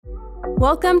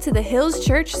Welcome to the Hills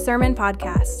Church Sermon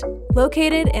Podcast.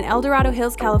 Located in El Dorado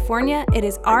Hills, California, it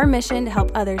is our mission to help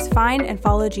others find and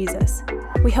follow Jesus.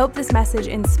 We hope this message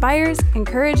inspires,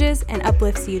 encourages, and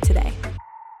uplifts you today.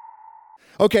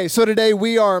 Okay, so today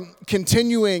we are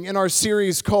continuing in our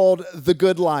series called The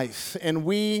Good Life, and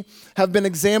we have been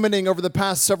examining over the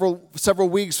past several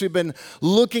weeks, we've been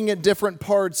looking at different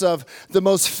parts of the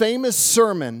most famous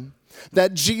sermon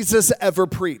that Jesus ever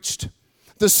preached,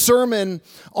 the Sermon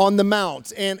on the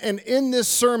Mount. And in this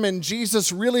sermon,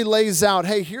 Jesus really lays out,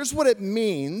 hey, here's what it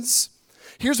means,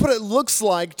 here's what it looks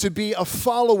like to be a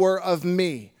follower of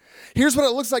me. Here's what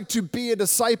it looks like to be a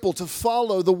disciple, to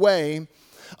follow the way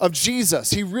of Jesus.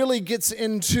 He really gets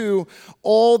into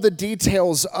all the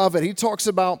details of it. He talks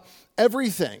about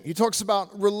everything. He talks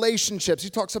about relationships. He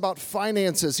talks about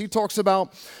finances. He talks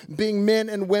about being men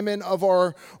and women of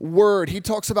our word. He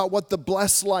talks about what the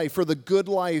blessed life or the good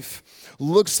life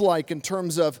looks like in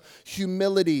terms of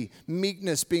humility,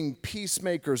 meekness, being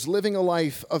peacemakers, living a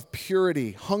life of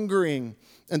purity, hungering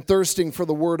and thirsting for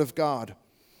the word of God.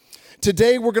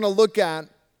 Today we're going to look at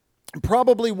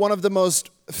probably one of the most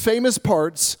famous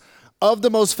parts of the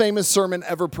most famous sermon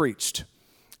ever preached.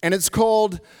 And it's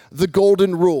called the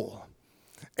Golden Rule.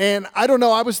 And I don't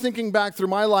know, I was thinking back through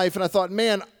my life and I thought,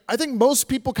 man, I think most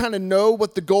people kind of know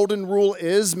what the Golden Rule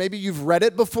is. Maybe you've read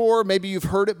it before, maybe you've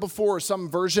heard it before, or some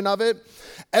version of it.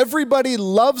 Everybody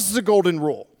loves the Golden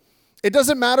Rule. It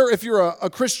doesn't matter if you're a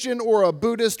Christian or a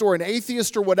Buddhist or an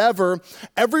atheist or whatever,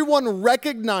 everyone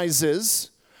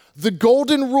recognizes the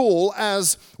Golden Rule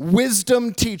as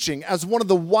wisdom teaching, as one of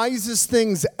the wisest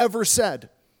things ever said.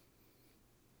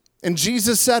 And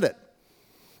Jesus said it.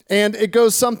 And it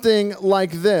goes something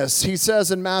like this. He says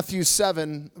in Matthew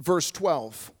 7, verse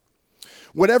 12,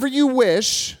 "Whatever you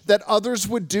wish that others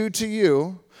would do to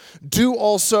you, do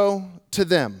also to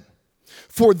them.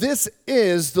 For this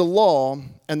is the law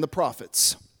and the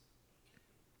prophets."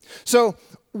 So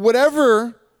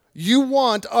whatever you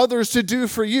want others to do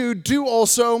for you, do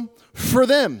also for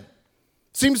them.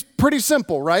 Seems pretty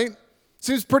simple, right?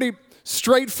 Seems pretty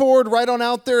straightforward, right on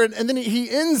out there. And then he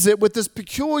ends it with this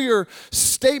peculiar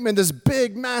statement, this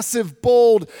big, massive,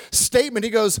 bold statement. He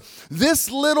goes,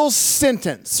 this little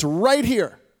sentence right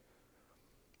here,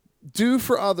 do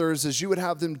for others as you would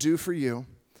have them do for you,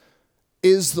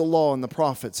 is the law and the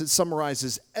prophets. It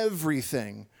summarizes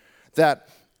everything that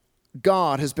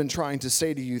God has been trying to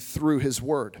say to you through his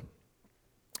word.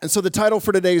 And so the title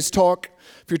for today's talk,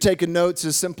 if you're taking notes,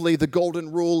 is simply The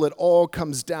Golden Rule. It all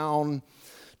comes down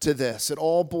to this. It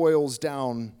all boils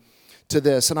down to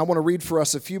this. And I want to read for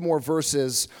us a few more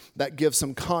verses that give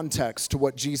some context to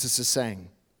what Jesus is saying.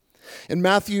 In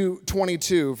Matthew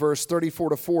 22, verse 34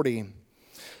 to 40,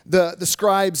 the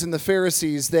scribes and the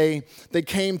Pharisees, they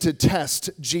came to test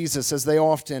Jesus, as they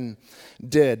often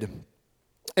did.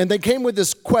 And they came with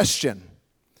this question: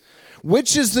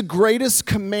 which is the greatest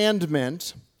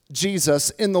commandment,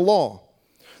 Jesus, in the law?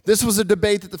 This was a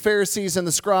debate that the Pharisees and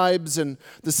the scribes and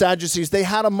the Sadducees, they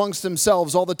had amongst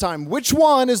themselves all the time. Which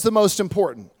one is the most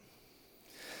important?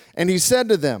 And he said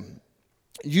to them,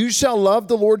 you shall love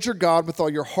the Lord your God with all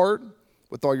your heart,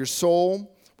 with all your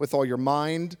soul, with all your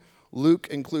mind. Luke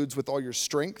includes with all your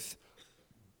strength.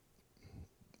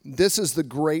 This is the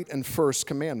great and first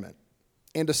commandment.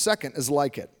 And a second is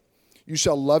like it. You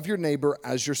shall love your neighbor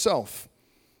as yourself.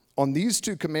 On these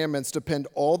two commandments depend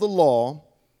all the law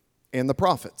and the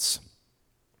prophets.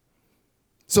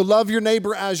 So love your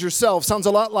neighbor as yourself sounds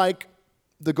a lot like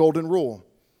the Golden Rule.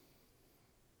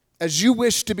 As you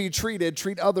wish to be treated,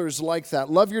 treat others like that.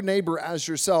 Love your neighbor as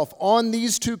yourself. On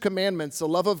these two commandments, the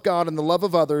love of God and the love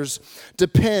of others,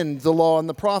 depend the law and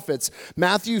the prophets.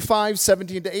 Matthew 5,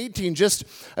 17 to 18, just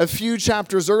a few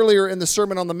chapters earlier in the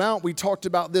Sermon on the Mount, we talked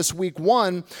about this week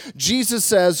 1. Jesus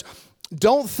says,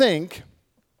 Don't think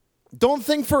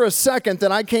for a second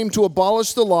that I came to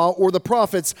abolish the law or the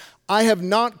prophets. I have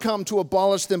not come to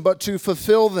abolish them, but to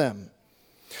fulfill them.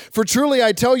 For truly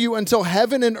I tell you, until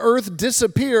heaven and earth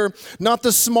disappear, not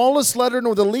the smallest letter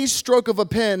nor the least stroke of a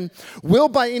pen will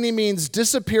by any means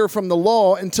disappear from the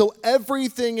law until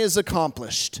everything is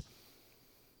accomplished.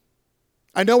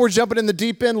 I know we're jumping in the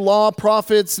deep end, law,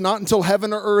 prophets, not until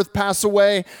heaven or earth pass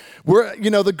away.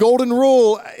 The Golden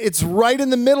Rule, it's right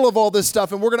in the middle of all this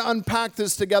stuff, and we're going to unpack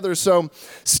this together, so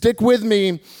stick with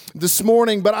me this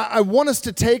morning. But I want us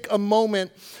to take a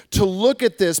moment to look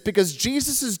at this because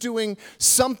Jesus is doing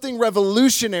something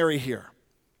revolutionary here.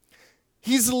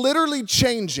 He's literally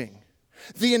changing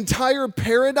the entire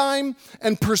paradigm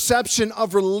and perception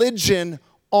of religion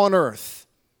on earth.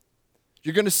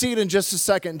 You're going to see it in just a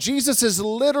second. Jesus is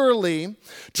literally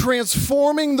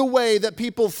transforming the way that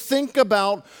people think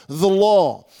about the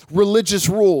law, religious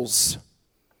rules.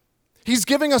 He's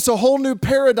giving us a whole new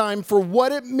paradigm for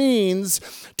what it means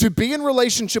to be in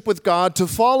relationship with God, to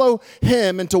follow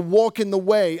Him, and to walk in the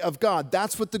way of God.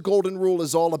 That's what the Golden Rule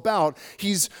is all about.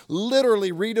 He's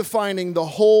literally redefining the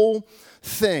whole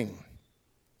thing.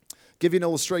 I'll give you an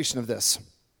illustration of this.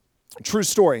 True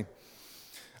story.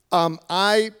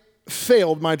 I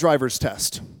failed my driver's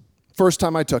test. First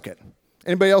time I took it.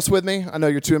 Anybody else with me? I know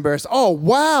you're too embarrassed. Oh,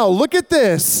 wow, look at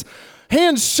this.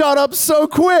 Hands shot up so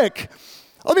quick.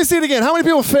 Let me see it again. How many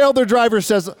people failed their driver's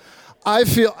test? I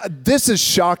feel, this is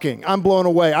shocking. I'm blown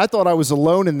away. I thought I was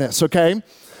alone in this, okay?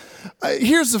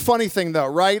 Here's the funny thing though,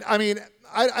 right? I mean,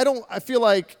 I feel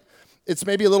like it's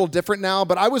maybe a little different now,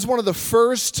 but I was one of the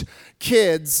first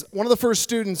kids, one of the first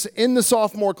students in the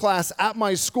sophomore class at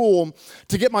my school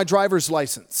to get my driver's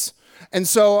license. And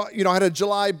so, I had a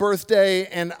July birthday,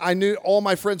 and I knew all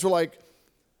my friends were like,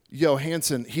 yo,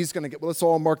 Hanson, he's going to get, let's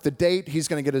all mark the date. He's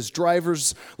going to get his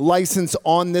driver's license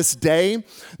on this day.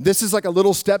 This is like a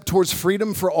little step towards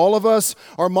freedom for all of us.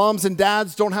 Our moms and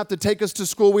dads don't have to take us to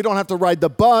school. We don't have to ride the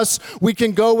bus. We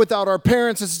can go without our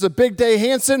parents. This is a big day,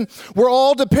 Hanson. We're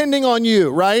all depending on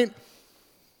you, right?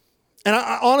 And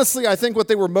honestly, I think what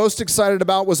they were most excited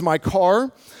about was my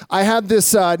car. I had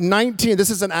this this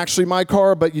isn't actually my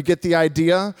car, but you get the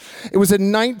idea. It was a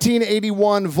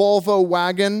 1981 Volvo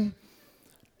wagon.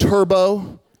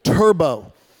 Turbo.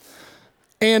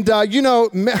 And,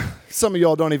 some of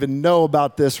y'all don't even know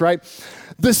about this, right?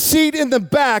 The seat in the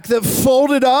back that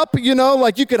folded up,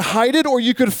 like you could hide it or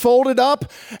you could fold it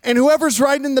up. And whoever's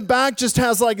riding in the back just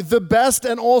has like the best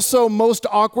and also most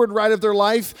awkward ride of their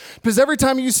life. Because every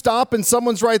time you stop and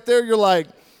someone's right there, you're like,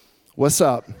 what's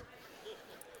up?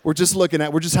 We're just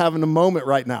having a moment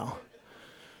right now.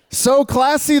 So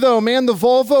classy though, man, the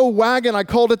Volvo wagon, I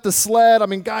called it the sled. I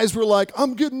mean, guys were like,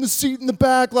 I'm getting the seat in the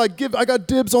back, I got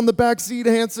dibs on the back seat,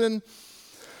 Hanson.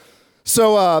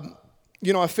 So, I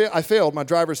failed my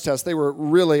driver's test. They were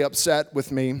really upset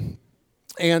with me.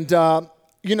 And,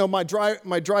 my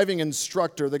driving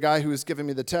instructor, the guy who was giving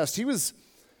me the test, he was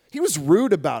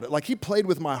rude about it. Like, he played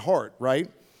with my heart, right?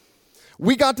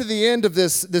 We got to the end of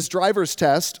this driver's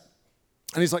test,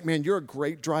 and he's like, man, you're a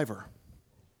great driver.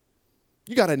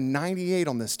 You got a 98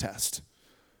 on this test.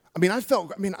 I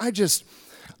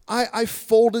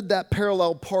folded that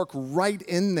parallel park right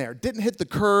in there. Didn't hit the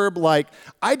curb. Like,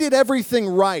 I did everything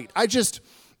right.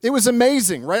 It was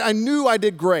amazing, right? I knew I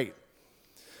did great.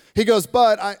 He goes,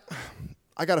 but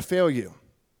I got to fail you.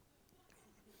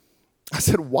 I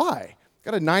said, why?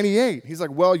 Got a 98. He's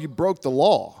like, well, you broke the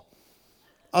law.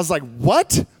 I was like,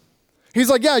 what? He's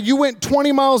like, yeah, you went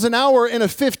 20 miles an hour in a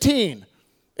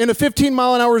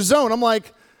 15-mile-an-hour zone. I'm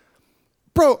like,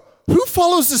 bro, who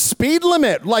follows the speed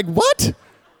limit? Like, what?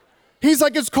 He's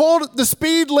like, it's called the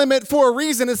speed limit for a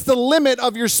reason. It's the limit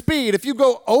of your speed. If you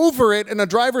go over it in a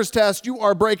driver's test, you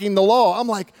are breaking the law. I'm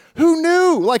like, who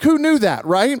knew? Like, who knew that,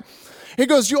 right? He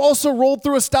goes, you also rolled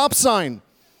through a stop sign.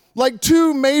 Like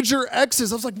 2 major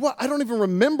X's. I was like, what? I don't even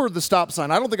remember the stop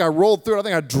sign. I don't think I rolled through it. I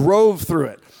think I drove through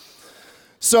it.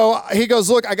 So he goes,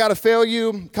 look, I got to fail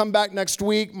you. Come back next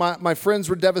week. My friends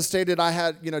were devastated. I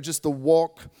had, just the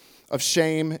walk of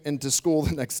shame into school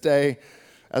the next day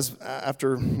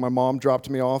after my mom dropped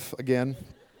me off again.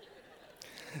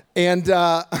 And,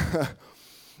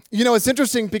 it's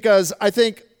interesting because I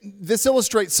think this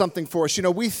illustrates something for us.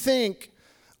 We think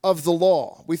of the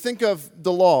law. We think of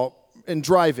the law in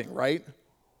driving, right?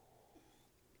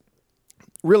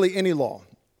 Really, any law.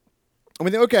 And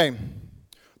we think, okay,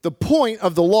 the point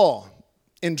of the law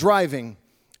in driving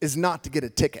is not to get a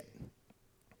ticket.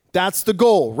 That's the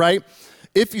goal, right?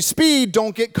 If you speed,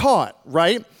 don't get caught,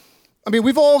 right?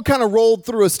 We've all kind of rolled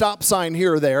through a stop sign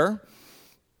here or there.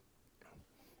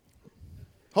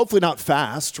 Hopefully not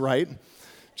fast, right?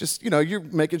 Just, you're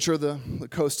making sure the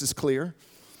coast is clear.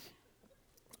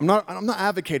 I'm not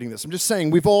advocating this. I'm just saying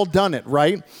we've all done it,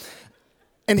 right?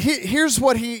 And here's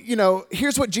what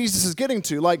here's what Jesus is getting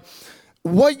to. Like,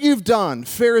 what you've done,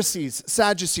 Pharisees,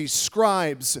 Sadducees,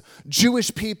 scribes,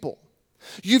 Jewish people,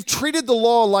 you've treated the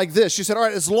law like this. You said, all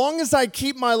right, as long as I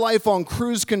keep my life on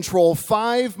cruise control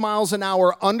 5 miles an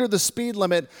hour under the speed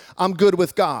limit, I'm good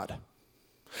with God.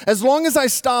 As long as I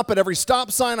stop at every stop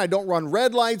sign, I don't run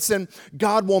red lights, and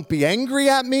God won't be angry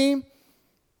at me,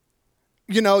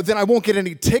 then I won't get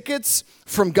any tickets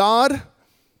from God.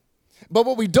 But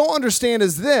what we don't understand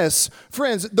is this,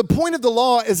 friends, the point of the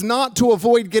law is not to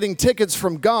avoid getting tickets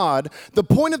from God. The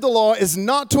point of the law is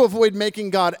not to avoid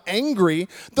making God angry.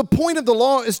 The point of the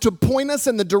law is to point us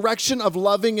in the direction of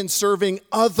loving and serving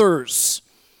others.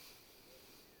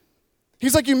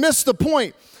 He's like, you missed the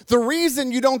point. The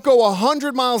reason you don't go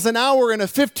 100 miles an hour in a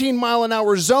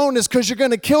 15-mile-an-hour zone is because you're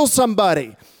going to kill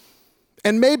somebody,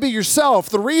 and maybe yourself.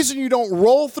 The reason you don't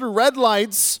roll through red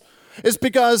lights is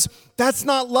because that's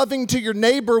not loving to your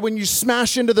neighbor when you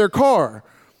smash into their car.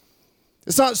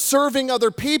 It's not serving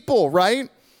other people, right?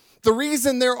 The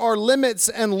reason there are limits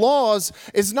and laws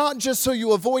is not just so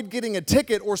you avoid getting a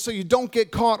ticket or so you don't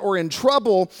get caught or in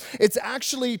trouble. It's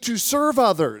actually to serve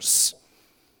others.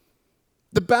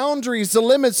 The boundaries, the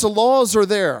limits, the laws are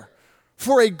there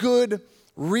for a good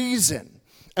reason.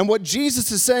 And what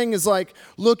Jesus is saying is like,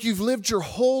 look, you've lived your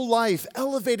whole life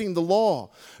elevating the law,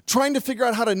 trying to figure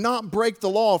out how to not break the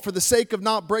law for the sake of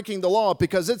not breaking the law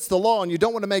because it's the law and you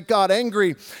don't want to make God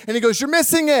angry. And he goes, you're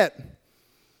missing it.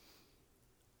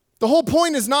 The whole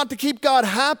point is not to keep God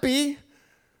happy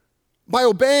by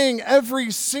obeying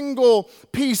every single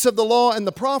piece of the law and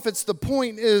the prophets. The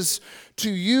point is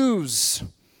to use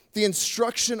the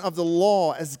instruction of the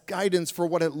law as guidance for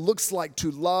what it looks like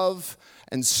to love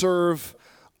and serve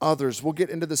others. We'll get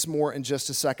into this more in just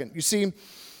a second. You see,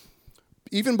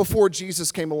 even before Jesus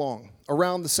came along,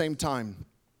 around the same time,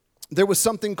 there was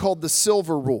something called the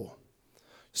silver rule.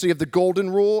 So you have the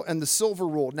golden rule and the silver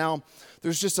rule. Now,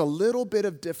 there's just a little bit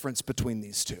of difference between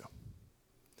these two.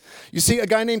 You see, a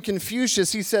guy named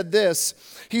Confucius, he said this.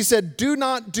 He said, do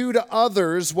not do to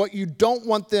others what you don't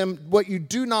want them, what you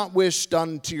do not wish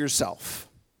done to yourself.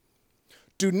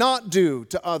 Do not do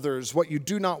to others what you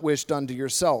do not wish done to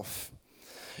yourself.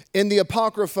 In the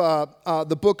Apocrypha,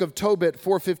 the book of Tobit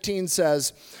 4:15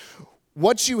 says,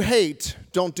 what you hate,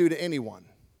 don't do to anyone.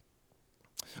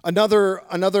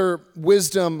 Another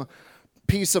wisdom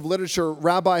piece of literature,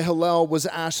 Rabbi Hillel was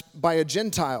asked by a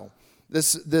Gentile.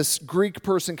 This Greek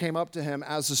person came up to him,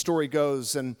 as the story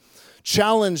goes, and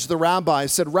challenged the rabbi,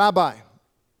 said, Rabbi,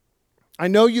 I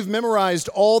know you've memorized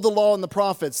all the law and the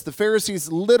prophets. The Pharisees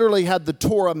literally had the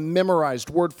Torah memorized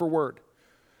word for word.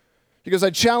 He goes,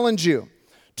 I challenge you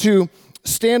to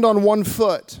stand on one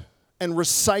foot and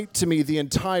recite to me the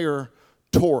entire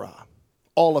Torah,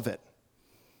 all of it.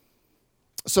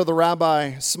 So the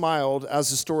rabbi smiled, as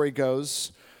the story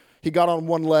goes. He got on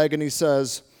one leg and he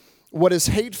says, what is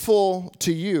hateful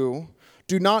to you,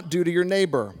 do not do to your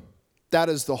neighbor. That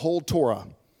is the whole Torah.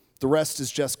 The rest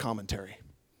is just commentary.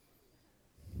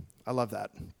 I love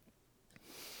that.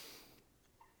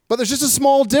 But there's just a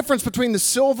small difference between the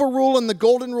silver rule and the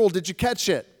golden rule. Did you catch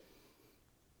it?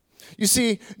 You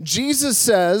see, Jesus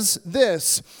says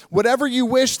this, whatever you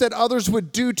wish that others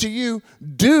would do to you,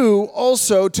 do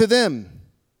also to them.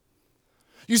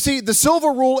 You see, the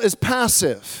silver rule is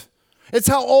passive. It's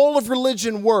how all of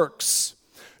religion works.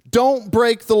 Don't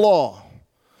break the law.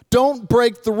 Don't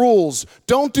break the rules.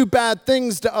 Don't do bad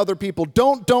things to other people.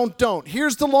 Don't.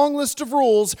 Here's the long list of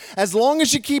rules. As long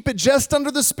as you keep it just under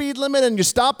the speed limit and you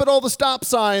stop at all the stop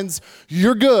signs,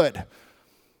 you're good.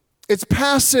 It's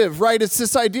passive, right? It's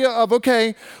this idea of,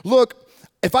 okay, look,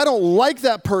 if I don't like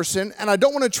that person and I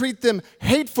don't want to treat them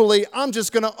hatefully, I'm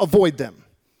just going to avoid them.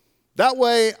 That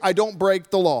way, I don't break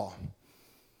the law.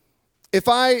 If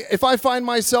I find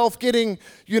myself getting,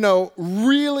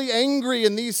 really angry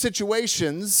in these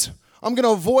situations, I'm going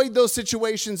to avoid those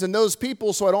situations and those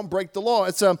people so I don't break the law.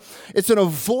 It's an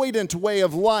avoidant way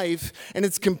of life, and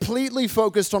it's completely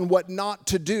focused on what not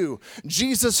to do.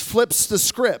 Jesus flips the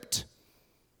script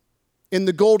in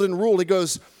the golden rule. He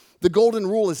goes, the golden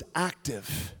rule is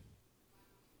active.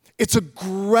 It's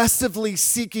aggressively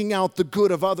seeking out the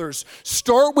good of others.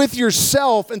 Start with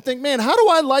yourself and think, man, how do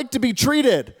I like to be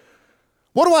treated?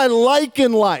 What do I like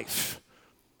in life?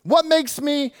 What makes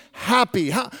me happy?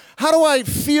 How do I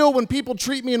feel when people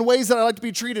treat me in ways that I like to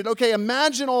be treated? Okay,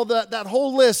 imagine all that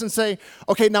whole list and say,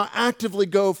 okay, now actively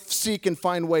go seek and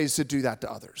find ways to do that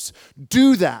to others.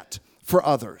 Do that for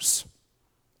others.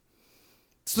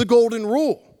 It's the golden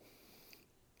rule.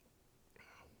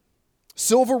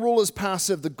 Silver rule is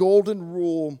passive. The golden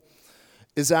rule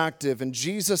is active. And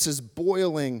Jesus is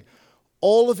boiling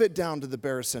all of it down to the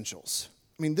bare essentials.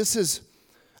 I mean, this is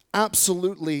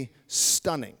absolutely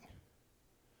stunning.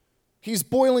 He's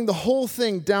boiling the whole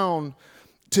thing down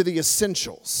to the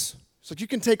essentials. So you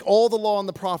can take all the law and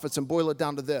the prophets and boil it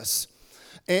down to this.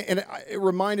 And it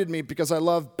reminded me, because I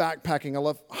love backpacking, I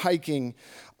love hiking,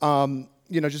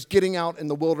 just getting out in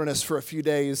the wilderness for a few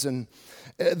days. And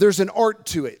there's an art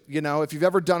to it. If you've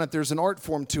ever done it, there's an art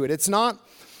form to it. It's not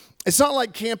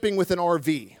like camping with an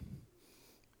RV.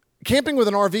 camping with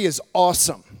an RV is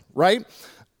awesome, right?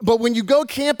 But when you go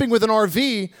camping with an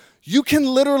RV, you can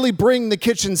literally bring the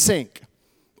kitchen sink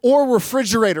or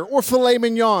refrigerator or filet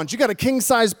mignons. You got a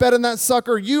king-size bed in that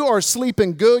sucker. You are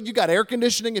sleeping good. You got air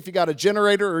conditioning if you got a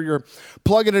generator or you're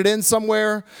plugging it in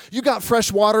somewhere. You got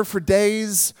fresh water for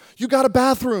days. You got a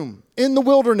bathroom in the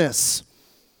wilderness.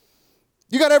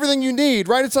 You got everything you need,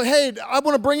 right? It's like, hey, I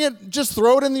want to bring it. Just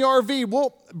throw it in the RV.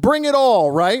 Well, bring it all,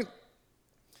 right?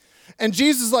 And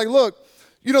Jesus is like, look,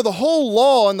 the whole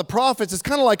law and the prophets is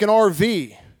kind of like an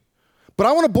RV. But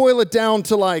I want to boil it down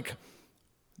to like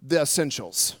the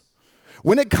essentials.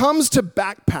 When it comes to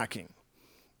backpacking,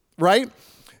 right?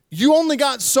 You only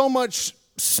got so much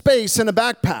space in a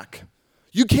backpack.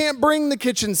 You can't bring the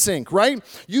kitchen sink, right?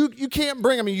 You can't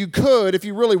bring, you could if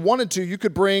you really wanted to. You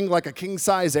could bring like a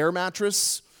king-size air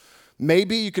mattress.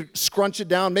 Maybe you could scrunch it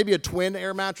down, maybe a twin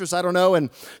air mattress, I don't know,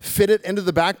 and fit it into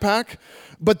the backpack.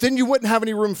 But then you wouldn't have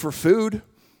any room for food,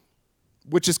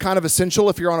 which is kind of essential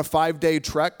if you're on a 5-day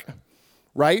trek,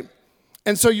 right?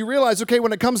 And so you realize, okay,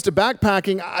 when it comes to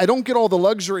backpacking, I don't get all the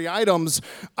luxury items.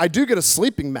 I do get a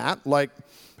sleeping mat. Like,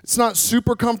 it's not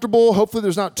super comfortable. Hopefully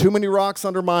there's not too many rocks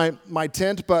under my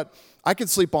tent, but I can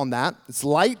sleep on that. It's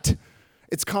light.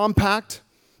 It's compact.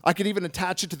 I could even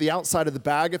attach it to the outside of the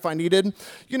bag if I needed.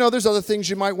 There's other things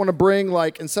you might want to bring,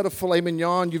 like instead of filet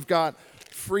mignon, you've got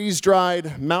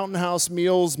freeze-dried Mountain House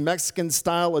meals,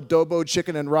 Mexican-style adobo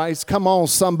chicken and rice. Come on,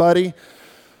 somebody.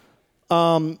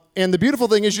 And the beautiful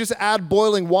thing is you just add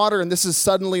boiling water, and this is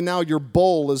suddenly now your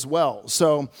bowl as well.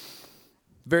 So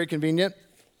very convenient.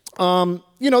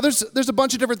 There's a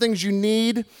bunch of different things you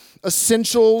need,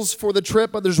 essentials for the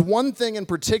trip, but there's one thing in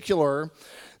particular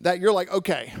that you're like,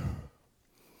 okay,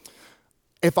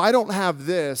 if I don't have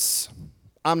this,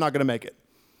 I'm not going to make it.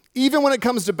 Even when it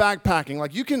comes to backpacking,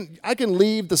 like I can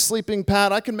leave the sleeping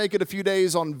pad, I can make it a few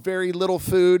days on very little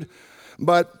food,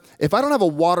 but if I don't have a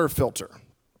water filter,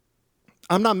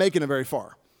 I'm not making it very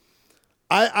far.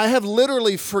 I have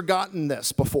literally forgotten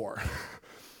this before.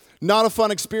 Not a fun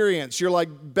experience. You're like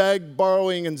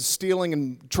borrowing and stealing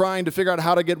and trying to figure out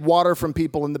how to get water from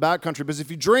people in the backcountry, because if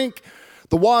you drink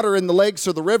the water in the lakes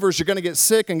or the rivers, you're going to get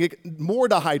sick and get more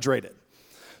dehydrated.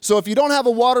 So if you don't have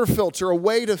a water filter, a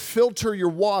way to filter your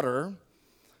water,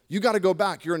 you got to go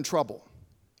back. You're in trouble.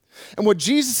 And what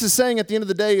Jesus is saying at the end of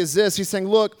the day is this. He's saying,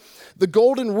 look, the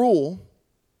golden rule,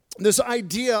 this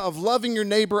idea of loving your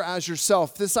neighbor as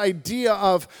yourself, this idea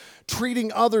of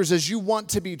treating others as you want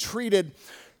to be treated,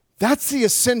 that's the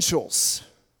essentials.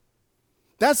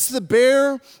 That is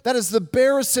the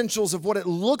bare essentials of what it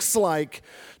looks like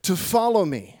to follow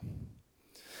me.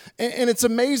 And it's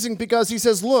amazing because he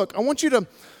says, look, I want you to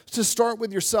start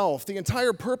with yourself. The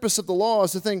entire purpose of the law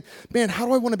is to think, man, how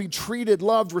do I want to be treated,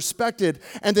 loved, respected,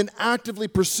 and then actively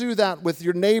pursue that with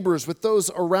your neighbors, with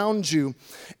those around you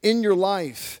in your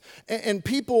life. And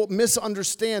people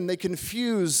misunderstand. They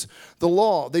confuse the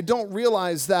law. They don't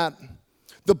realize that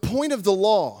the point of the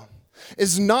law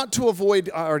is not to avoid,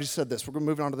 I already said this, we're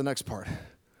moving on to the next part.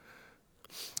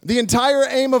 The entire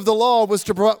aim of the law was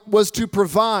to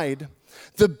provide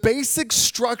the basic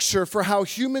structure for how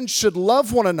humans should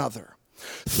love one another.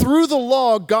 Through the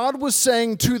law, God was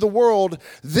saying to the world,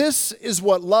 this is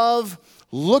what love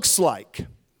looks like.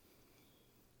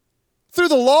 Through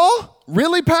the law?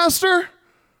 Really, Pastor?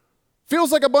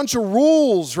 Feels like a bunch of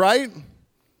rules, right?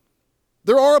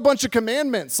 There are a bunch of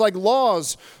commandments, like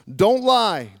laws. Don't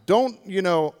lie. Don't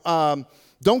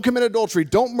commit adultery.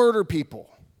 Don't murder people.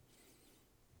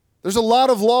 There's a lot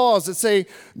of laws that say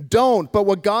don't, but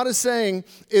what God is saying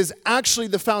is actually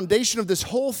the foundation of this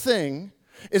whole thing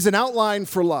is an outline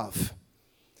for love.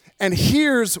 And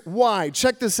here's why.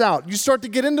 Check this out. You start to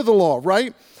get into the law,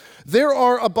 right? There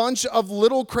are a bunch of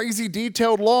little crazy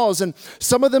detailed laws, and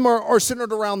some of them are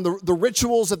centered around the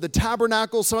rituals of the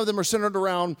tabernacle. Some of them are centered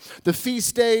around the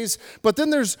feast days. But then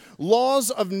there's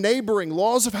laws of neighboring,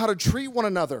 laws of how to treat one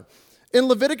another. In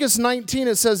Leviticus 19,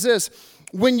 it says this: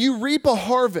 when you reap a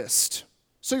harvest,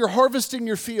 so you're harvesting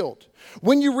your field.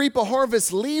 When you reap a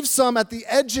harvest, leave some at the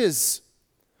edges.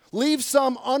 Leave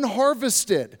some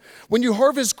unharvested. When you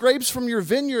harvest grapes from your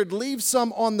vineyard, leave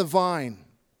some on the vine.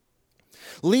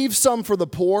 Leave some for the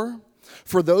poor,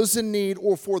 for those in need,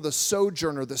 or for the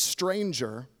sojourner, the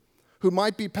stranger, who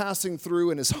might be passing through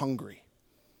and is hungry.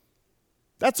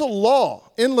 That's a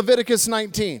law in Leviticus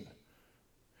 19.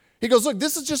 He goes, look,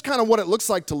 this is just kind of what it looks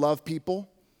like to love people.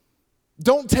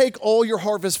 Don't take all your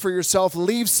harvest for yourself.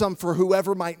 Leave some for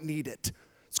whoever might need it.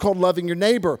 It's called loving your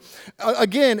neighbor.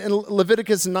 Again, in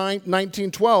Leviticus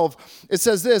 19:12, it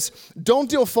says this: don't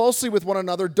deal falsely with one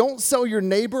another. Don't sell your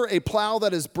neighbor a plow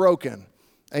that is broken.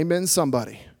 Amen,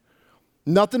 somebody.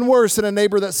 Nothing worse than a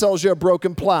neighbor that sells you a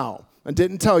broken plow and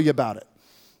didn't tell you about it.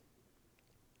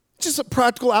 Just a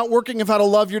practical outworking of how to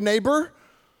love your neighbor.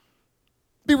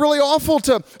 It'd be really awful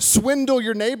to swindle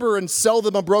your neighbor and sell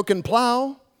them a broken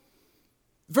plow.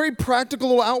 Very practical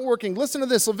little outworking. Listen to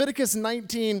this, Leviticus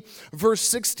 19, verse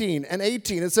 16 and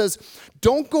 18. It says,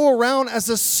 don't go around as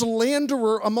a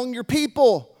slanderer among your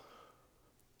people.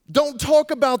 Don't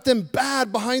talk about them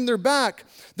bad behind their back.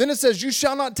 Then it says, you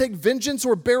shall not take vengeance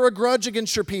or bear a grudge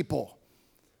against your people.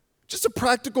 Just a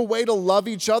practical way to love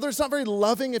each other. It's not very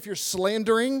loving if you're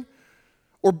slandering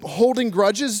or holding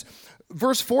grudges.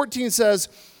 Verse 14 says,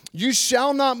 you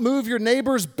shall not move your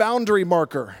neighbor's boundary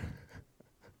marker.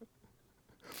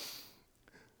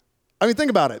 I mean,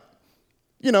 think about it.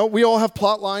 You know, we all have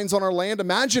plot lines on our land.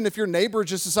 Imagine if your neighbor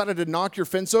just decided to knock your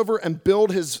fence over and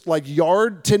build his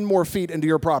yard 10 more feet into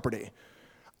your property.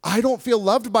 I don't feel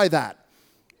loved by that.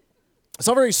 It's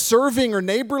not very serving or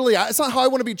neighborly. It's not how I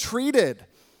want to be treated.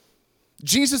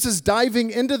 Jesus is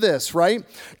diving into this, right?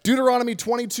 Deuteronomy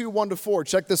 22, 1-4.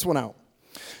 Check this one out.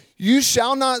 You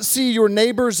shall not see your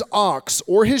neighbor's ox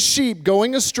or his sheep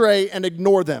going astray and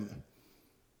ignore them.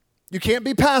 You can't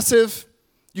be passive.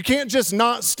 You can't just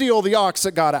not steal the ox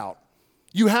that got out.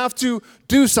 You have to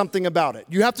do something about it.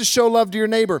 You have to show love to your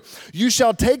neighbor. You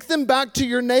shall take them back to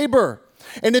your neighbor.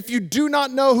 And if you do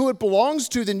not know who it belongs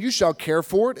to, then you shall care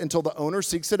for it until the owner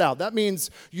seeks it out. That means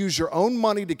use your own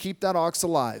money to keep that ox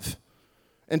alive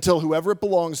until whoever it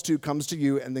belongs to comes to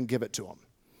you, and then give it to him.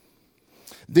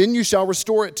 Then you shall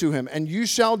restore it to him, and you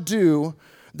shall do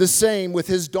the same with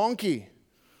his donkey.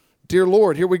 Dear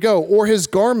Lord, here we go. Or his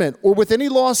garment, or with any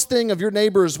lost thing of your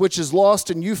neighbor's which is lost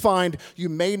and you find, you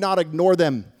may not ignore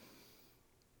them.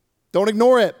 Don't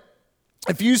ignore it.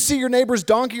 If you see your neighbor's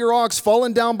donkey or ox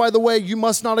fallen down by the way, you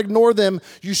must not ignore them.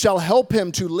 You shall help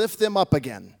him to lift them up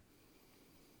again.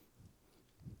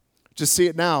 Just see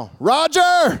it now.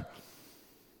 Roger!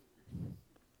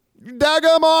 Your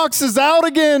daggum ox is out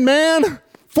again, man.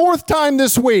 4th time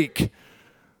this week.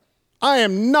 I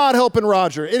am not helping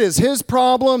Roger. It is his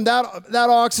problem. That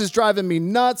ox is driving me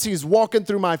nuts. He's walking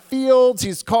through my fields.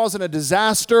 He's causing a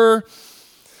disaster.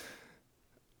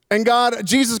 And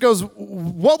Jesus goes,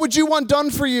 what would you want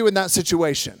done for you in that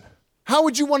situation? How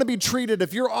would you want to be treated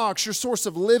if your ox, your source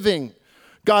of living,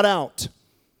 got out?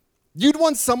 You'd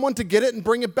want someone to get it and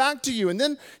bring it back to you. And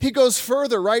then he goes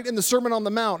further, right, in the Sermon on the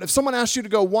Mount. If someone asks you to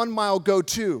go 1 mile, go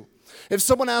 2. If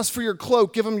someone asks for your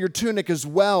cloak, give them your tunic as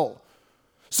well.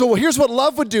 So here's what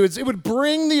love would do. It would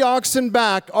bring the oxen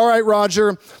back. All right,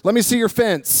 Roger, let me see your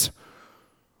fence.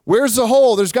 Where's the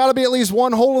hole? There's got to be at least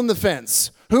one hole in the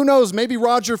fence. Who knows? Maybe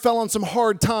Roger fell on some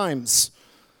hard times.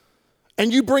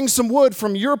 And you bring some wood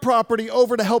from your property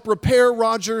over to help repair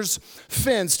Roger's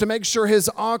fence to make sure his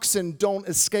oxen don't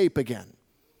escape again.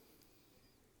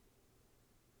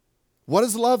 What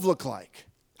does love look like?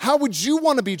 How would you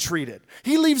want to be treated?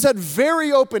 He leaves that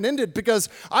very open-ended because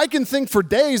I can think for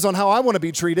days on how I want to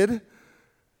be treated.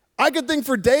 I could think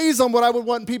for days on what I would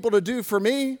want people to do for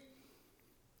me.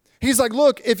 He's like,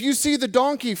 look, if you see the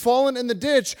donkey fallen in the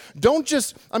ditch, don't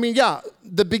just,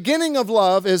 the beginning of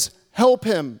love is help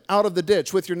him out of the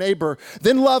ditch with your neighbor.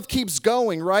 Then love keeps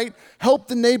going, right? Help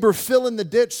the neighbor fill in the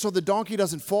ditch so the donkey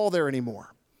doesn't fall there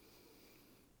anymore.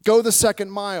 Go the 2nd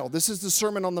mile. This is the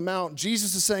Sermon on the Mount.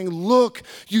 Jesus is saying, look,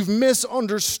 you've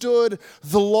misunderstood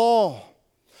the law.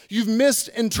 You've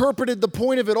misinterpreted the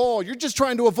point of it all. You're just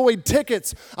trying to avoid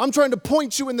tickets. I'm trying to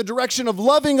point you in the direction of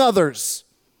loving others.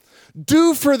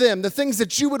 Do for them the things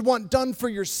that you would want done for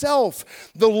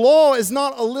yourself. The law is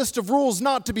not a list of rules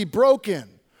not to be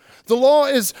broken. The law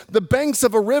is the banks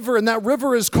of a river, and that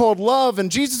river is called love.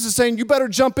 And Jesus is saying, you better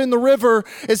jump in the river.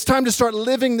 It's time to start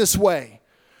living this way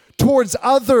towards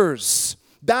others.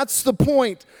 That's the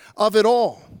point of it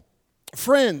all.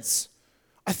 Friends,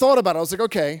 I thought about it. I was like,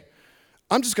 okay,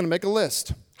 I'm just going to make a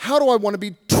list. How do I want to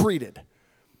be treated?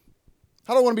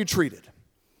 How do I want to be treated?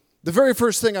 The very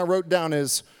first thing I wrote down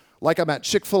is, like I'm at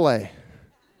Chick-fil-A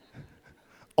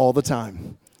all the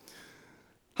time.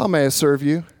 How may I serve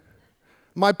you?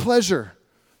 My pleasure.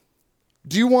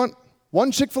 Do you want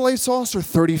 1 Chick-fil-A sauce or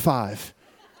 35?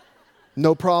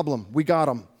 No problem. We got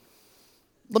them.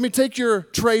 Let me take your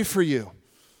tray for you.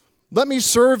 Let me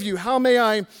serve you. How may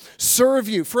I serve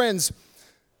you? Friends,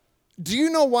 do you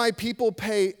know why people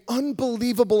pay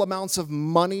unbelievable amounts of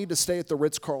money to stay at the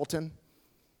Ritz-Carlton?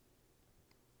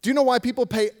 Do you know why people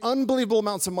pay unbelievable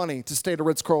amounts of money to stay at a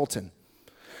Ritz-Carlton?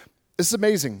 This is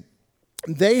amazing.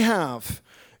 They have,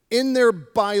 in their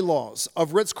bylaws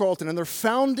of Ritz-Carlton, in their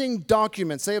founding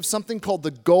documents, they have something called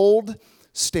the gold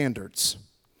standards.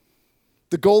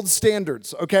 The gold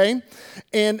standards, okay?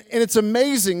 And it's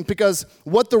amazing because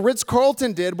what the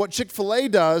Ritz-Carlton did, what Chick-fil-A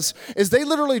does, is they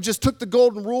literally just took the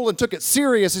golden rule and took it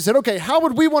serious. They said, okay, how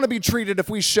would we want to be treated if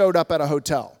we showed up at a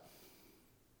hotel?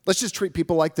 Let's just treat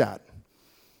people like that.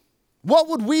 What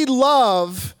would we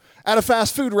love at a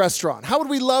fast food restaurant? How would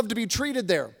we love to be treated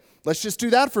there? Let's just do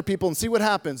that for people and see what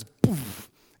happens. Poof,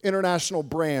 international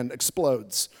brand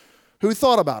explodes. Who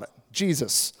thought about it?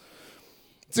 Jesus.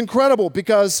 It's incredible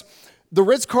because the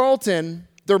Ritz-Carlton,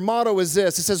 their motto is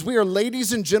this. It says, we are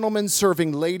ladies and gentlemen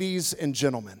serving ladies and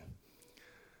gentlemen.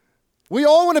 We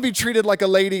all want to be treated like a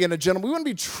lady and a gentleman. We want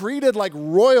to be treated like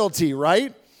royalty,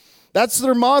 right? That's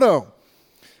their motto.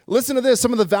 Listen to this,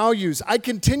 some of the values. I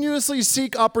continuously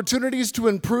seek opportunities to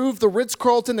improve the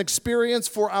Ritz-Carlton experience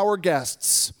for our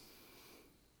guests.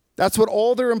 That's what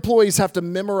all their employees have to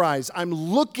memorize. I'm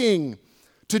looking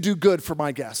to do good for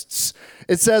my guests.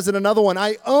 It says in another one,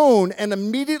 I own and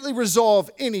immediately resolve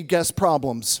any guest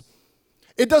problems.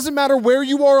 It doesn't matter where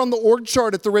you are on the org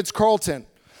chart at the Ritz-Carlton.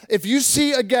 If you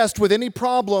see a guest with any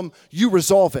problem, you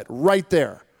resolve it right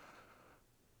there.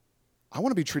 I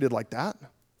want to be treated like that.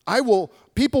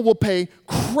 People will pay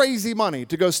crazy money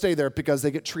to go stay there because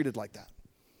they get treated like that.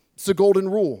 It's the golden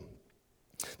rule.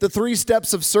 The 3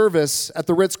 steps of service at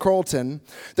the Ritz-Carlton,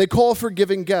 they call for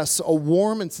giving guests a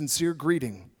warm and sincere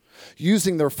greeting,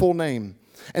 using their full name,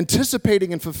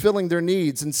 anticipating and fulfilling their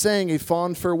needs, and saying a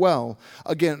fond farewell,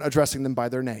 again, addressing them by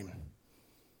their name.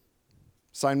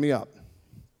 Sign me up.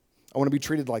 I want to be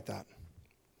treated like that.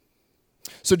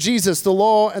 So Jesus, the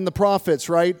law and the prophets,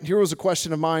 right? Here was a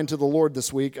question of mine to the Lord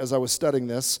this week as I was studying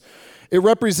this. It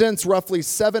represents roughly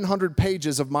 700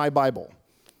 pages of my Bible.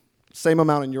 Same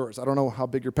amount in yours. I don't know how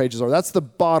big your pages are. That's the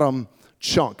bottom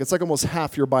chunk. It's like almost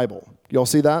half your Bible. Y'all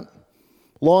see that?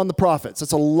 Law and the prophets.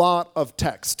 That's a lot of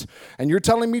text. And you're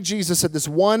telling me Jesus said this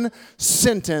one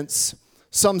sentence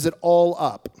sums it all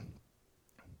up.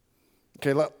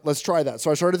 Okay, let's try that.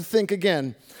 So I started to think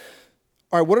again.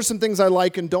 All right, what are some things I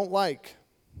like and don't like?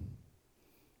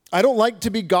 I don't like to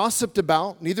be gossiped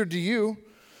about, neither do you.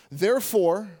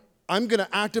 Therefore, I'm going to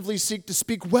actively seek to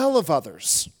speak well of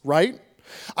others, right?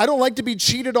 I don't like to be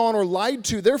cheated on or lied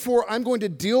to. Therefore, I'm going to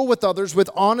deal with others with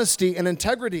honesty and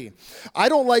integrity. I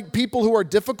don't like people who are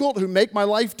difficult, who make my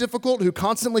life difficult, who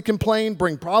constantly complain,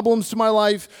 bring problems to my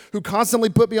life, who constantly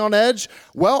put me on edge.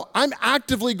 Well, I'm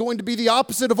actively going to be the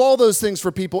opposite of all those things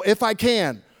for people if I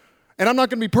can. And I'm not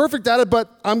going to be perfect at it,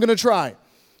 but I'm going to try,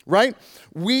 right?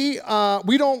 We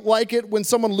don't like it when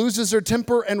someone loses their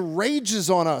temper and rages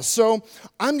on us. So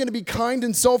I'm going to be kind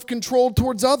and self-controlled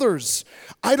towards others.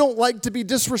 I don't like to be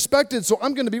disrespected, so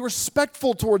I'm going to be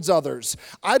respectful towards others.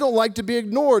 I don't like to be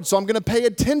ignored, so I'm going to pay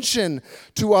attention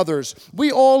to others.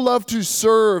 We all love to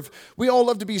serve. We all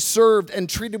love to be served and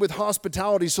treated with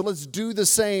hospitality, so let's do the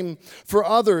same for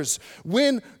others.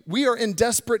 When we are in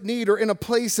desperate need or in a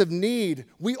place of need,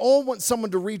 we all want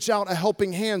someone to reach out a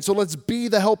helping hand, so let's be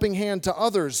the helping hand to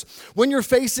others. When you're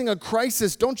facing a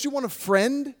crisis, don't you want a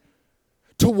friend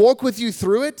to walk with you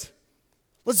through it?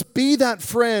 Let's be that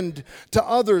friend to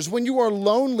others. When you are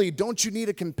lonely, don't you need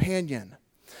a companion?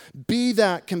 Be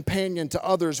that companion to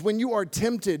others. When you are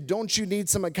tempted, don't you need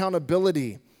some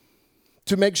accountability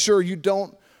to make sure you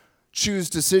don't choose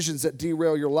decisions that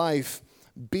derail your life?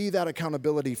 Be that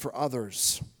accountability for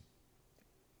others.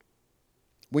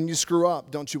 When you screw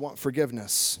up, don't you want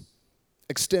forgiveness?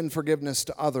 Extend forgiveness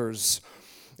to others.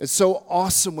 It's so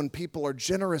awesome when people are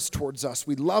generous towards us.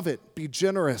 We love it. Be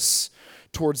generous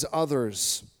towards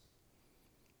others.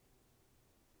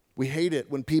 We hate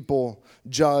it when people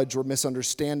judge or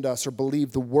misunderstand us or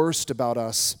believe the worst about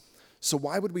us. So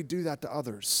why would we do that to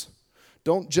others?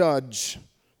 Don't judge.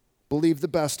 Believe the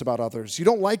best about others. You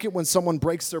don't like it when someone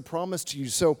breaks their promise to you,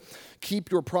 so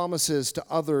keep your promises to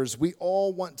others. We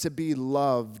all want to be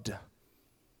loved.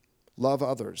 Love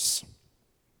others.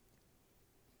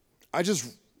 I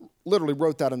just literally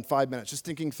wrote that in 5 minutes, just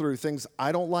thinking through things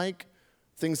I don't like,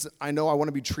 things that I know I want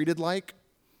to be treated like.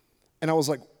 And I was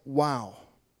like, wow,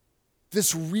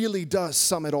 this really does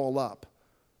sum it all up.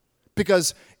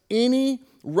 Because any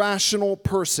rational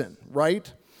person,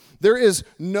 right? There is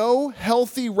no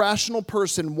healthy, rational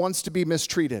person wants to be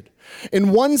mistreated.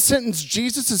 In one sentence,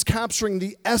 Jesus is capturing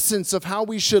the essence of how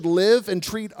we should live and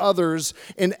treat others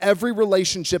in every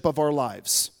relationship of our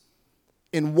lives.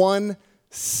 In one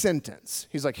sentence.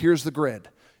 He's like, here's the grid.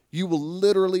 You will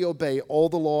literally obey all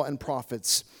the law and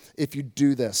prophets if you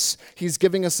do this. He's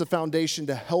giving us the foundation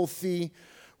to healthy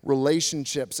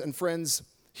relationships. And friends,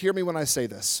 hear me when I say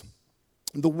this.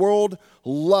 The world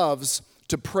loves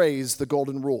to praise the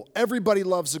golden rule. Everybody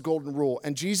loves the golden rule.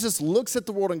 And Jesus looks at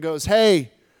the world and goes,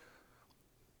 hey,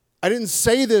 I didn't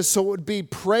say this so it would be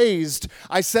praised.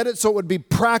 I said it so it would be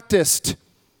practiced.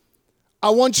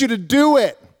 I want you to do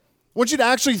it. I want you to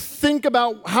actually think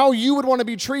about how you would want to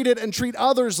be treated and treat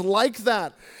others like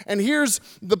that. And here's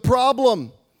the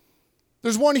problem.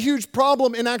 There's one huge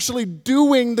problem in actually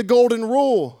doing the golden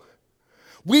rule.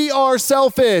 We are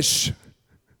selfish.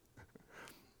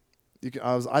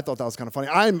 I thought that was kind of funny.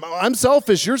 I'm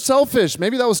selfish. You're selfish.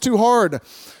 Maybe that was too hard.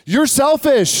 You're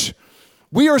selfish.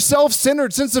 We are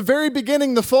self-centered. Since the very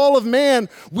beginning, the fall of man,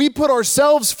 we put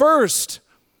ourselves first.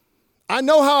 I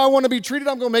know how I want to be treated.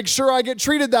 I'm going to make sure I get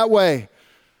treated that way.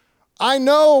 I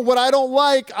know what I don't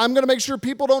like. I'm going to make sure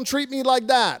people don't treat me like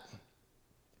that.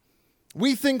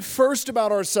 We think first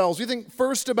about ourselves. We think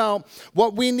first about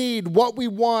what we need, what we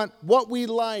want, what we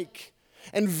like.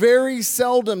 And very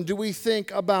seldom do we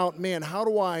think about, man, how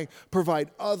do I provide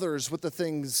others with the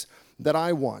things that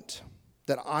I want,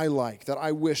 that I like, that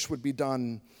I wish would be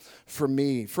done for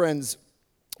me? Friends,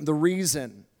 the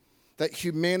reason that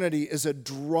humanity is a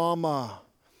drama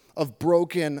of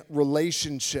broken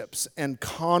relationships and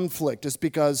conflict is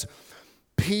because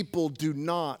people do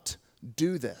not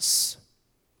do this.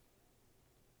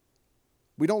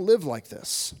 We don't live like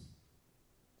this.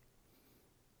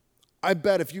 I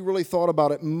bet if you really thought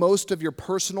about it, most of your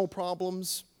personal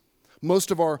problems,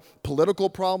 most of our political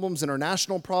problems,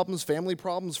 international problems, family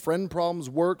problems, friend problems,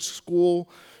 work, school,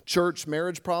 church,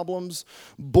 marriage problems,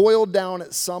 boil down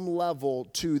at some level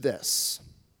to this: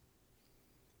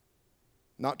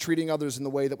 not treating others in the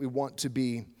way that we want to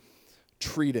be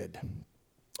treated.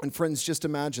 And friends, just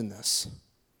imagine this.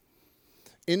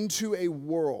 Into a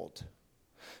world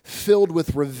filled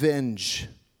with revenge,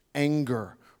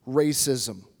 anger,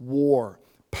 racism, war,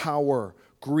 power,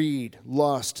 greed,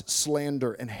 lust,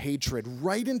 slander, and hatred.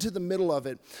 Right into the middle of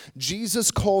it,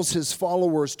 Jesus calls his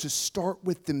followers to start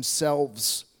with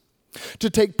themselves, to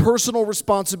take personal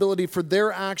responsibility for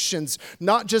their actions,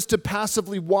 not just to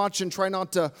passively watch and try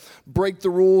not to break the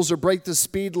rules or break the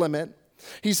speed limit.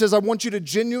 He says, I want you to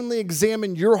genuinely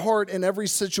examine your heart in every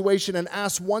situation and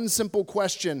ask one simple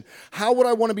question: how would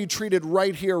I want to be treated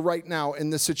right here, right now in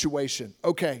this situation?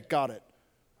 Okay, got it.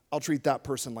 I'll treat that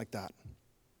person like that,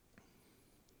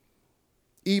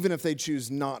 even if they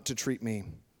choose not to treat me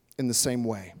in the same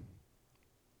way.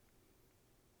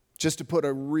 Just to put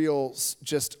a real,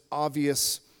 just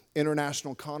obvious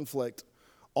international conflict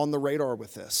on the radar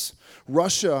with this.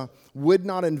 Russia would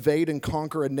not invade and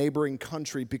conquer a neighboring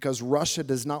country because Russia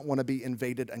does not want to be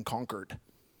invaded and conquered.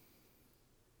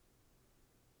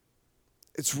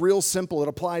 It's real simple. It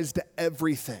applies to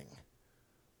everything.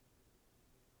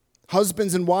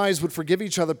 Husbands and wives would forgive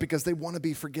each other because they want to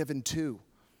be forgiven too.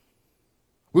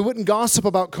 We wouldn't gossip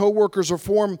about coworkers or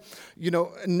form,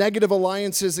 negative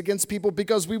alliances against people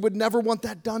because we would never want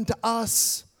that done to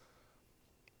us.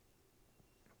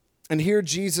 And here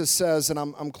Jesus says, and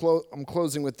I'm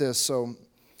closing with this, so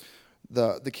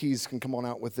the keys can come on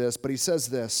out with this. But he says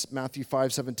this, Matthew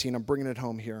 5:17. I'm bringing it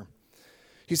home here.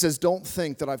 He says, don't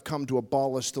think that I've come to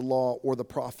abolish the law or the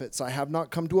prophets. I have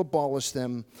not come to abolish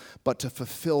them, but to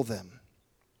fulfill them.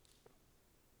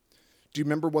 Do you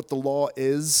remember what the law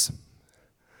is?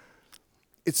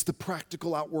 It's the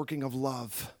practical outworking of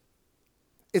love.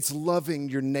 It's loving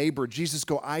your neighbor. Jesus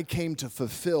goes, I came to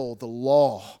fulfill the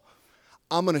law.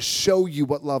 I'm going to show you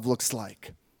what love looks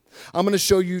like. I'm going to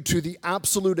show you to the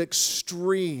absolute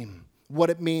extreme what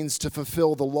it means to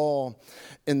fulfill the law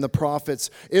in the prophets.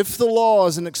 If the law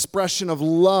is an expression of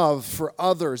love for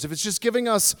others, if it's just giving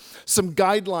us some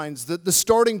guidelines, the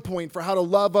starting point for how to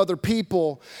love other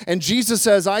people, and Jesus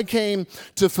says, I came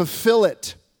to fulfill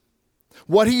it,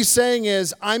 what he's saying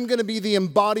is, I'm going to be the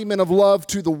embodiment of love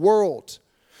to the world.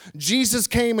 Jesus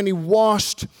came and he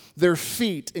washed their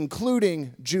feet,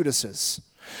 including Judas's.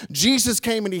 Jesus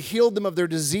came and he healed them of their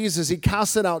diseases. He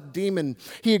casted out demons.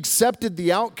 He accepted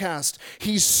the outcast.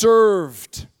 He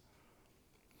served.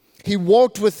 He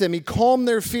walked with them. He calmed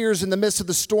their fears in the midst of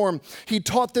the storm. He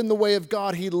taught them the way of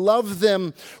God. He loved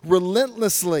them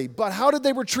relentlessly. But how did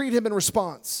they treat him in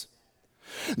response?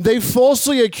 They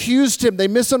falsely accused him. They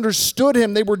misunderstood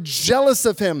him. They were jealous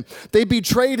of him. They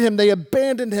betrayed him. They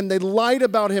abandoned him. They lied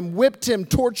about him, whipped him,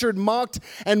 tortured, mocked,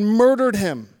 and murdered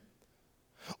him.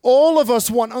 All of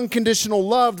us want unconditional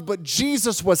love, but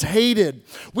Jesus was hated.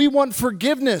 We want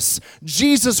forgiveness.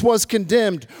 Jesus was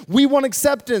condemned. We want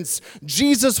acceptance.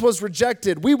 Jesus was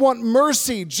rejected. We want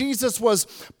mercy. Jesus was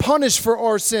punished for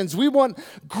our sins. We want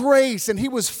grace, and he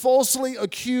was falsely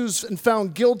accused and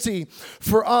found guilty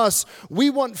for us. We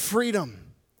want freedom.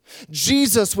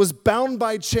 Jesus was bound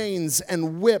by chains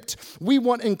and whipped. We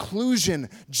want inclusion.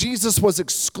 Jesus was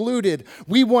excluded.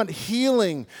 We want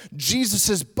healing.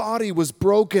 Jesus' body was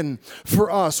broken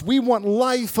for us. We want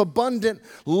life, abundant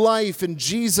life, and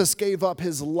Jesus gave up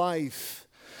his life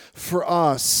for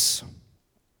us.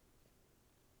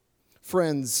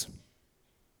 Friends,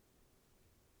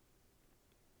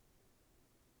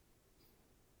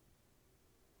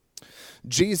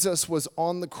 Jesus was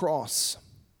on the cross,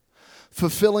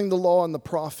 fulfilling the law and the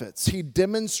prophets. He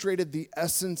demonstrated the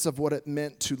essence of what it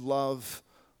meant to love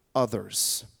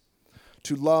others,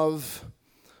 to love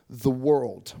the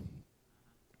world.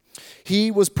 He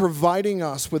was providing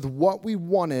us with what we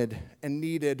wanted and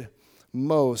needed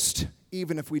most,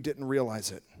 even if we didn't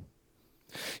realize it.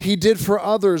 He did for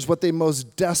others what they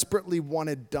most desperately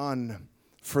wanted done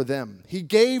for them. He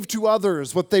gave to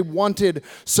others what they wanted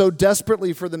so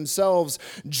desperately for themselves.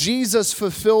 Jesus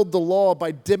fulfilled the law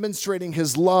by demonstrating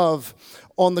his love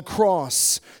on the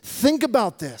cross. Think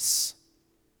about this.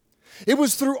 It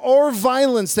was through our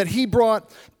violence that he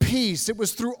brought peace. It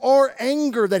was through our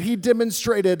anger that he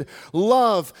demonstrated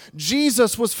love.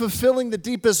 Jesus was fulfilling the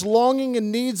deepest longing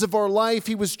and needs of our life.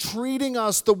 He was treating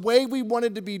us the way we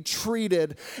wanted to be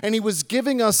treated. And he was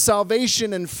giving us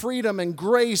salvation and freedom and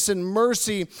grace and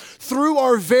mercy through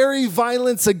our very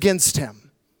violence against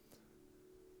him.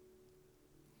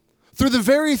 Through the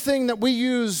very thing that we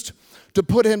used to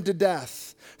put him to death.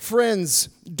 Friends,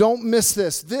 don't miss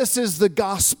this. This is the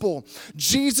gospel.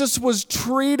 Jesus was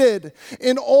treated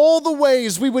in all the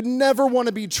ways we would never want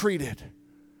to be treated.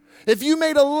 If you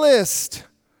made a list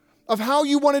of how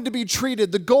you wanted to be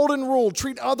treated, the golden rule,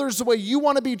 treat others the way you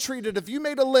want to be treated. If you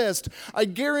made a list, I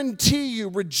guarantee you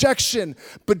rejection,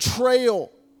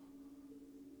 betrayal,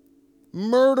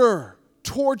 murder,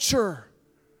 torture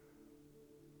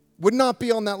would not be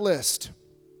on that list.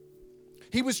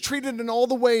 He was treated in all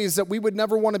the ways that we would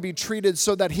never want to be treated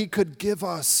so that he could give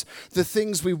us the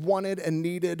things we wanted and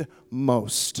needed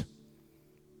most.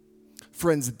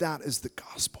 Friends, that is the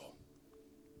gospel.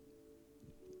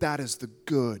 That is the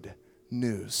good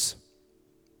news.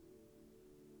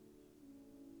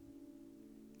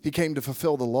 He came to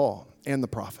fulfill the law and the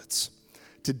prophets,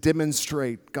 to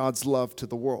demonstrate God's love to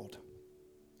the world.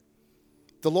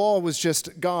 The law was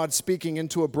just God speaking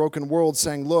into a broken world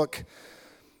saying, look,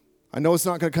 I know it's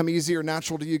not going to come easy or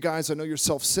natural to you guys. I know you're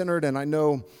self-centered, and I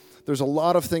know there's a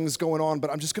lot of things going on, but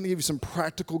I'm just going to give you some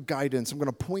practical guidance. I'm going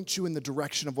to point you in the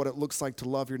direction of what it looks like to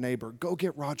love your neighbor. Go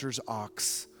get Roger's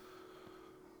ox.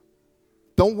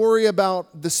 Don't worry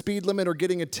about the speed limit or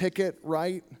getting a ticket,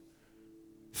 right?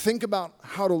 Think about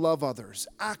how to love others.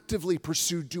 Actively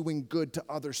pursue doing good to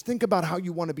others. Think about how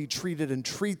you want to be treated and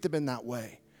treat them in that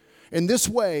way. In this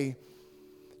way,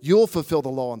 you'll fulfill the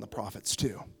law and the prophets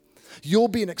too. You'll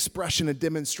be an expression, a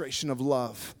demonstration of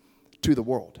love to the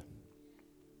world.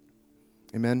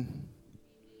 Amen?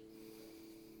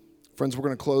 Friends, we're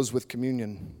going to close with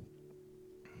communion.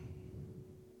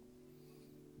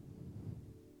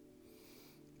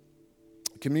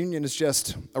 Communion is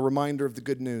just a reminder of the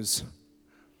good news.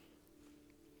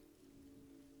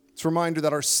 It's a reminder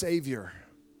that our Savior,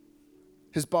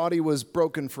 his body was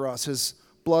broken for us, his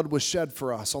blood was shed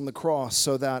for us on the cross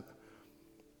so that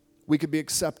we could be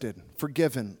accepted,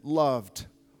 forgiven, loved,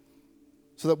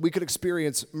 so that we could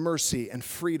experience mercy and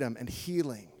freedom and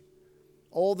healing,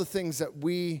 all the things that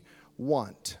we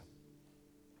want.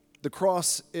 The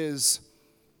cross is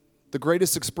the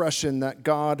greatest expression that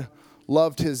God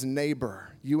loved his neighbor,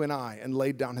 you and I, and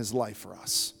laid down his life for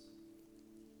us.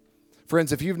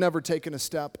 Friends, if you've never taken a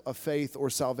step of faith or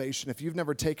salvation, if you've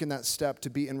never taken that step to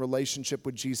be in relationship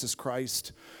with Jesus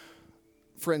Christ,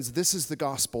 friends, this is the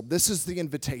gospel. This is the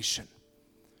invitation.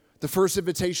 The first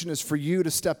invitation is for you to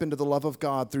step into the love of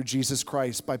God through Jesus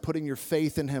Christ by putting your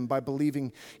faith in him, by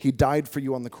believing he died for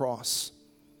you on the cross.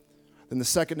 Then the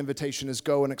second invitation is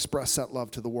go and express that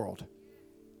love to the world.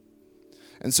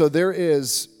 And so there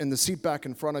is, in the seat back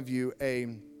in front of you, a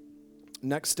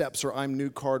next steps or I'm new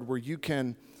card where you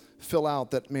can fill out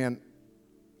that, man,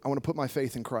 I want to put my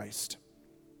faith in Christ.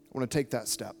 I want to take that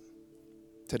step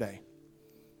today.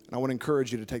 And I want to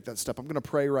encourage you to take that step. I'm going to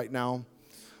pray right now.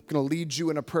 I'm going to lead you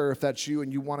in a prayer if that's you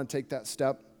and you want to take that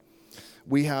step.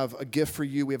 We have a gift for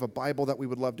you. We have a Bible that we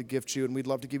would love to gift you, and we'd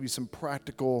love to give you some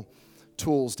practical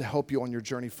tools to help you on your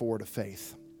journey forward of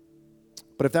faith.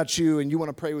 But if that's you and you want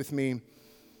to pray with me,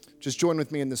 just join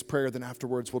with me in this prayer. Then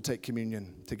afterwards, we'll take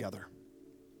communion together.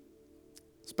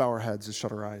 Let's bow our heads and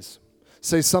shut our eyes.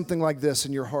 Say something like this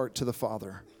in your heart to the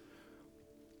Father.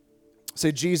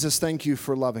 Say, Jesus, thank you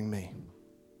for loving me.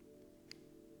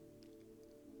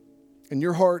 In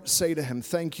your heart, say to him,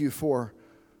 thank you for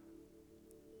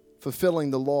fulfilling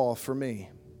the law for me.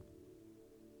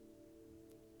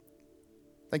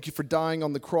 Thank you for dying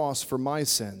on the cross for my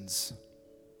sins.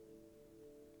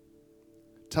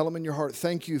 Tell him in your heart,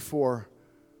 thank you for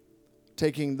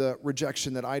taking the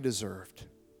rejection that I deserved,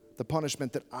 the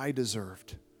punishment that I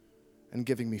deserved, and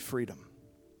giving me freedom.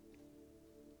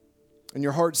 In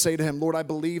your heart, say to him, Lord, I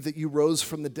believe that you rose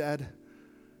from the dead.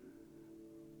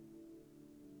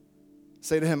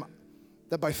 Say to him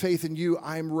that by faith in you,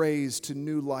 I am raised to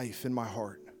new life in my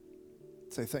heart.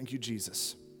 Say, thank you,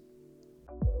 Jesus.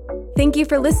 Thank you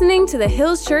for listening to the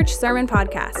Hills Church Sermon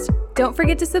Podcast. Don't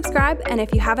forget to subscribe, and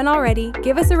if you haven't already,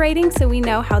 give us a rating so we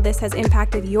know how this has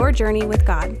impacted your journey with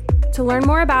God. To learn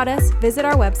more about us, visit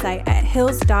our website at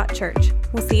hills.church.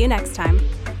 We'll see you next time.